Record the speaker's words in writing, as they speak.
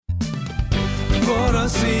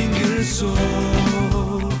single soul,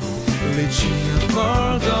 reaching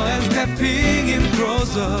further and stepping in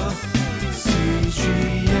closer.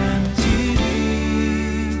 CGNTV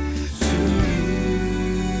to you.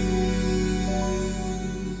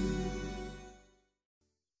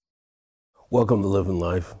 Welcome to Living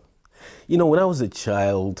Life. You know, when I was a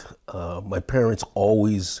child, my parents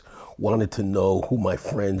always wanted to know who my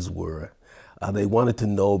friends were. They wanted to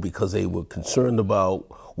know because they were concerned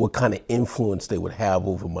about what kind of influence they would have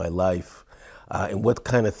over my life and what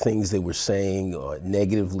kind of things they were saying, or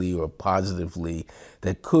negatively or positively,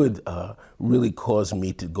 that could really cause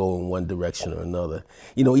me to go in one direction or another.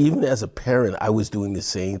 You know, even as a parent, I was doing the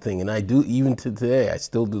same thing, and I do even to today. I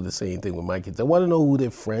still do the same thing with my kids. I want to know who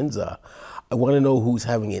their friends are. I want to know who's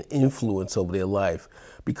having an influence over their life,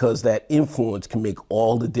 because that influence can make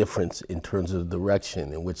all the difference in terms of the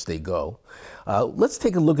direction in which they go. Let's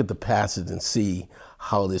take a look at the passage and see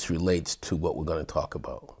how this relates to what we're going to talk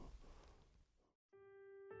about.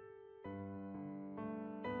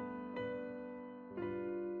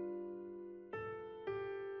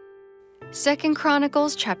 Second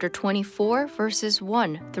Chronicles chapter 24, verses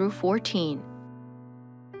 1 through 14.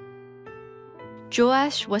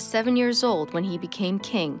 Joash was 7 years old when he became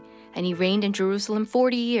king, and he reigned in Jerusalem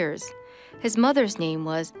 40 years. His mother's name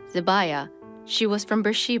was Zibiah. She was from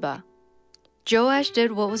Beersheba. Joash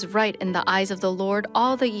did what was right in the eyes of the Lord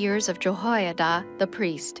all the years of Jehoiada the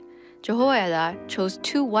priest. Jehoiada chose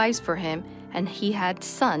 2 wives for him, and he had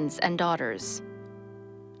sons and daughters.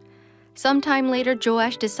 Sometime later,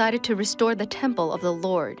 Joash decided to restore the temple of the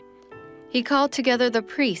Lord. He called together the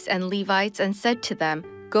priests and Levites and said to them,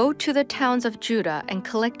 "Go to the towns of Judah and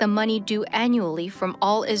collect the money due annually from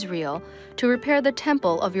all Israel to repair the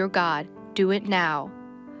temple of your God. Do it now."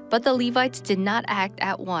 But the Levites did not act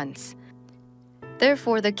at once.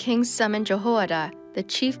 Therefore the king summoned Jehoiada, the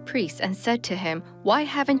chief priest, and said to him, "Why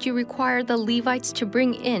haven't you required the Levites to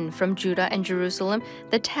bring in from Judah and Jerusalem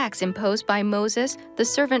the tax imposed by Moses, the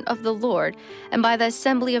servant of the Lord, and by the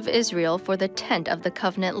assembly of Israel for the tent of the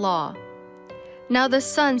covenant law?" Now the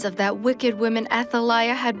sons of that wicked woman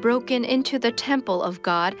Athaliah had broken into the temple of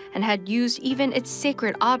God and had used even its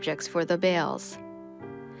sacred objects for the Baals.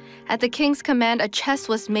 At the king's command, a chest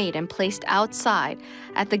was made and placed outside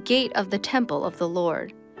at the gate of the temple of the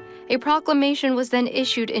Lord. A proclamation was then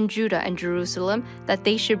issued in Judah and Jerusalem that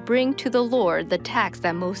they should bring to the Lord the tax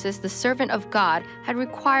that Moses, the servant of God, had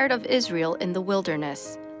required of Israel in the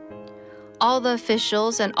wilderness. All the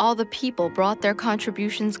officials and all the people brought their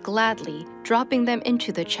contributions gladly, dropping them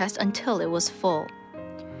into the chest until it was full.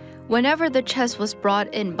 Whenever the chest was brought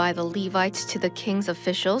in by the Levites to the king's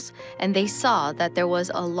officials, and they saw that there was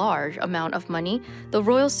a large amount of money, the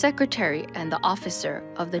royal secretary and the officer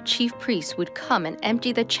of the chief priests would come and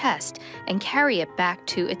empty the chest and carry it back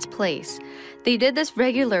to its place. They did this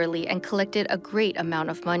regularly and collected a great amount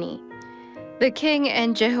of money. The king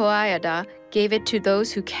and Jehoiada gave it to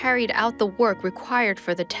those who carried out the work required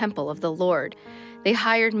for the temple of the Lord. They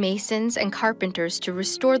hired masons and carpenters to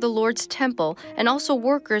restore the Lord's temple, and also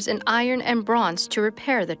workers in iron and bronze to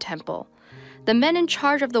repair the temple. The men in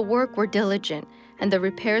charge of the work were diligent, and the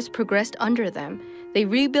repairs progressed under them. They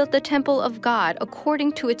rebuilt the temple of God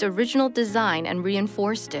according to its original design and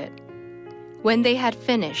reinforced it. When they had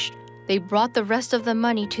finished, they brought the rest of the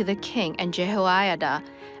money to the king and Jehoiada,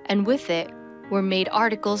 and with it were made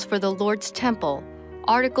articles for the Lord's temple,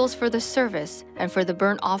 articles for the service, and for the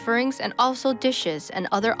burnt offerings, and also dishes and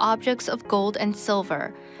other objects of gold and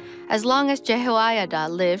silver. As long as Jehoiada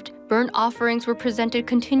lived, burnt offerings were presented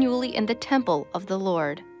continually in the temple of the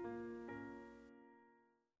Lord.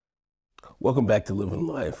 Welcome back to Living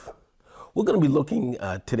Life. We're going to be looking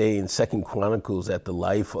today in Second Chronicles at the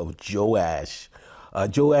life of Joash.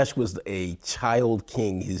 Joash was a child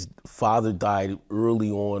king. His father died early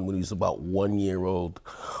on when he was about 1 year old.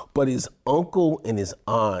 But his uncle and his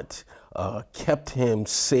aunt kept him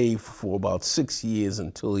safe for about 6 years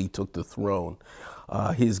until he took the throne.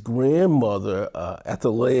 His grandmother,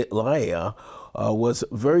 Athaliah, was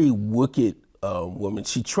a very wicked woman.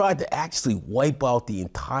 She tried to actually wipe out the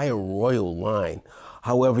entire royal line.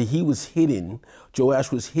 However, he was hidden.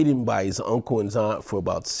 Joash was hidden by his uncle and his aunt for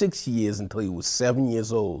about 6 years until he was 7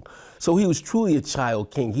 years old. So he was truly a child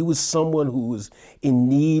king. He was someone who was in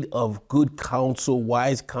need of good counsel,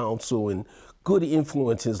 wise counsel, and good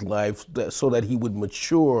influence in his life so that he would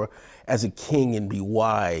mature as a king and be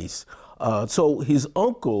wise. So his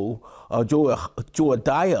uncle,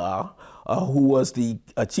 Joadiah, who was the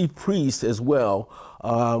chief priest as well,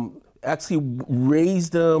 actually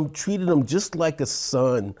raised him, treated him just like a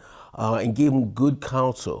son, and gave him good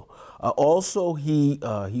counsel. Also, he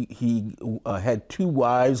had two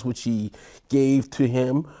wives, which he gave to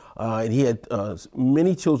him, and he had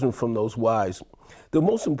many children from those wives. The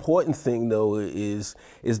most important thing, though, is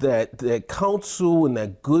that that counsel and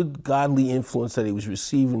that good godly influence that he was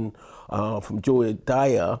receiving from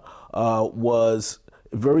Jehoiada was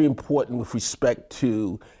very important with respect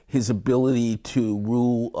to his ability to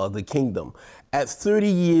rule the kingdom. At 30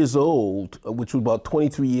 years old, which was about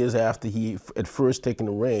 23 years after he had first taken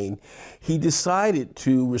the reign, he decided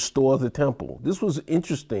to restore the temple. This was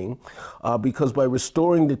interesting because by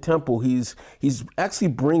restoring the temple, he's actually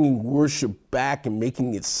bringing worship back and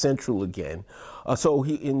making it central again. So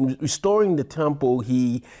in restoring the temple,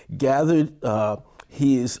 he gathered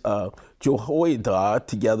his Jehoiada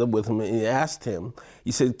together with him, and he asked him,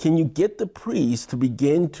 he said, can you get the priests to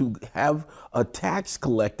begin to have a tax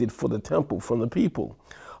collected for the temple from the people?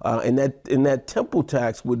 And that temple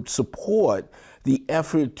tax would support the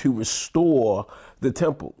effort to restore the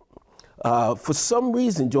temple. For some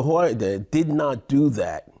reason, Jehoiada did not do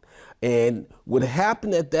that. And what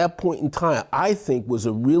happened at that point in time, I think, was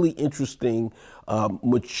a really interesting,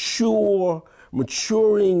 maturing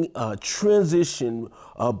transition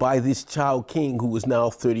by this child king who was now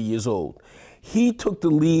 30 years old. He took the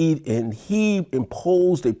lead and he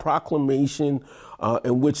imposed a proclamation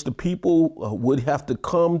in which the people would have to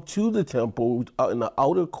come to the temple in the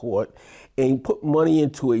outer court and put money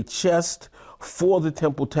into a chest for the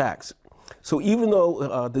temple tax. So even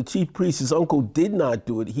though the chief priest, his uncle, did not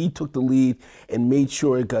do it, he took the lead and made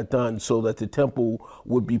sure it got done so that the temple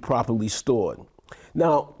would be properly stored.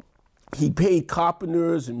 Now, he paid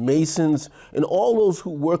carpenters and masons and all those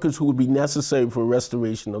workers who would be necessary for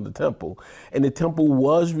restoration of the temple. And the temple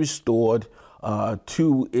was restored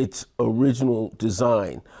to its original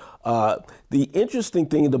design. The interesting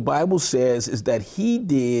thing the Bible says is that he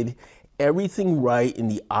did everything right in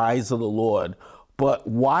the eyes of the Lord. But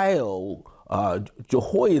while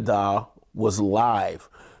Jehoiada was alive,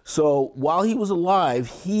 so while he was alive,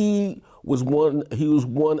 he was one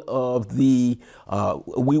of the,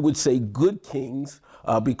 we would say, good kings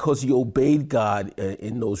because he obeyed God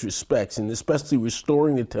in those respects. And especially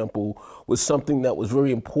restoring the temple was something that was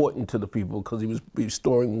very important to the people because he was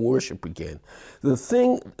restoring worship again. The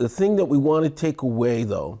thing that we want to take away,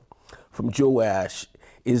 though, from Joash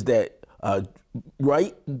is that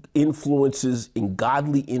right influences and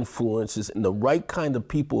godly influences and the right kind of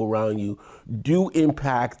people around you do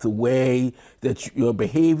impact the way that your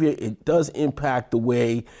behavior. It does impact the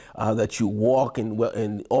way that you walk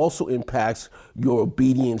and also impacts your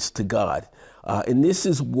obedience to God. And this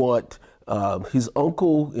is what his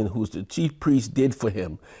uncle, and who's the chief priest, did for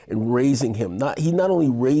him in raising him. He not only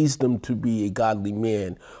raised him to be a godly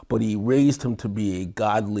man, but he raised him to be a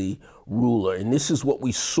godly ruler. And this is what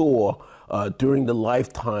we saw during the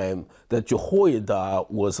lifetime that Jehoiada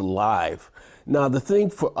was alive. Now, the thing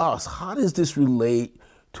for us, how does this relate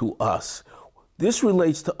to us? This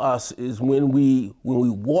relates to us is when we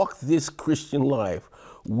walk this Christian life,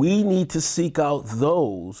 we need to seek out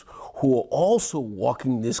those who are also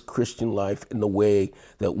walking this Christian life in the way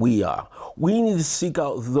that we are. We need to seek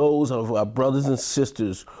out those of our brothers and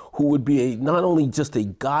sisters who would be not only just a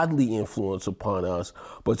godly influence upon us,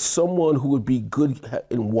 but someone who would be good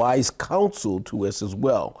and wise counsel to us as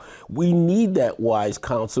well. We need that wise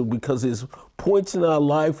counsel because there's points in our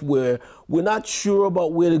life where we're not sure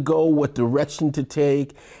about where to go, what direction to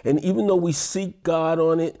take. And even though we seek God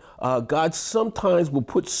on it, God sometimes will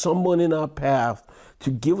put someone in our path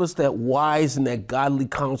to give us that wise and that godly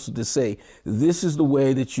counsel to say, this is the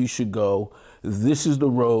way that you should go. This is the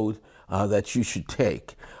road that you should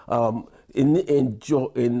take. In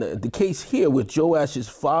the case here with Joash's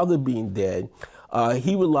father being dead,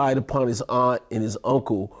 he relied upon his aunt and his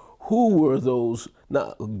uncle, who were those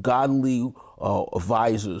godly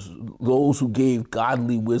advisors, those who gave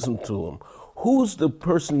godly wisdom to him. Who's the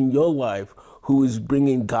person in your life who is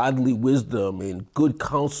bringing godly wisdom and good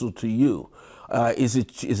counsel to you? Is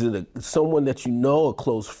it someone that you know, a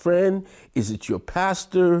close friend? Is it your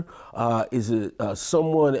pastor? Is it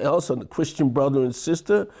someone else, a Christian brother and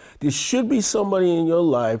sister? There should be somebody in your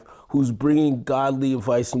life who's bringing godly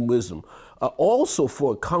advice and wisdom. Also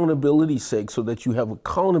for accountability's sake, so that you have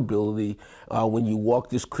accountability when you walk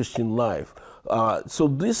this Christian life. So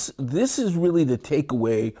this is really the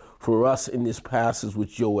takeaway for us in this passage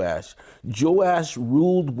with Joash. Joash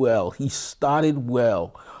ruled well. He started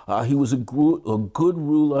well. He was a good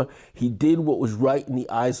ruler. He did what was right in the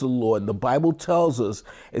eyes of the Lord. The Bible tells us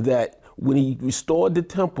that when he restored the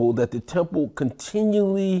temple, that the temple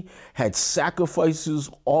continually had sacrifices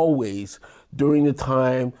always during the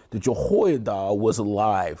time that Jehoiada was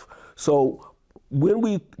alive. So when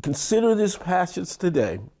we consider this passage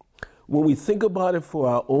today, when we think about it for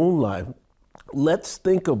our own life, let's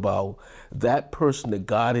think about that person that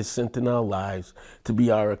God has sent in our lives to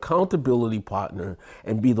be our accountability partner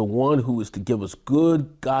and be the one who is to give us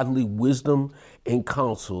good, godly wisdom and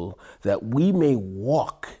counsel that we may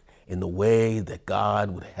walk in the way that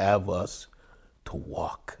God would have us to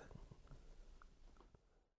walk.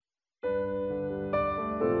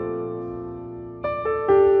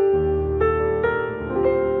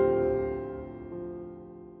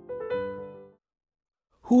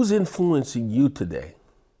 Who's influencing you today?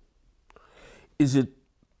 Is it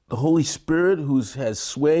the Holy Spirit who has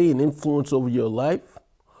sway and influence over your life?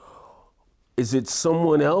 Is it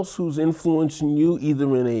someone else who's influencing you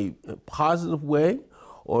either in a positive way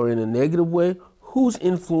or in a negative way? Who's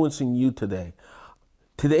influencing you today?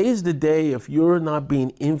 Today is the day, if you're not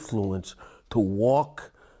being influenced, to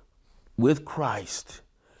walk with Christ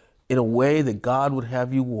in a way that God would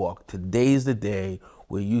have you walk. Today is the day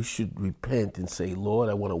where you should repent and say, Lord,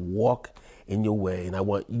 I want to walk in your way, and I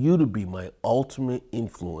want you to be my ultimate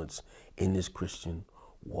influence in this Christian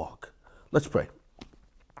walk. Let's pray.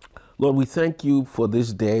 Lord, we thank you for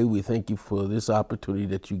this day. We thank you for this opportunity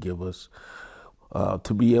that you give us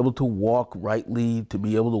to be able to walk rightly, to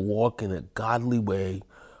be able to walk in a godly way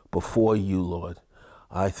before you, Lord.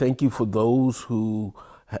 I thank you for those who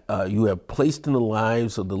you have placed in the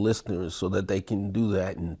lives of the listeners so that they can do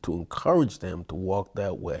that and to encourage them to walk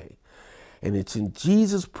that way. And it's in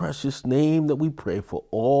Jesus' precious name that we pray for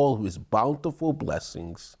all his bountiful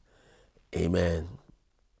blessings. Amen.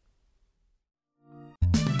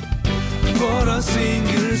 For a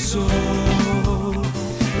single soul,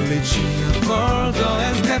 reaching further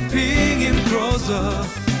and stepping in closer.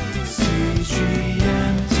 See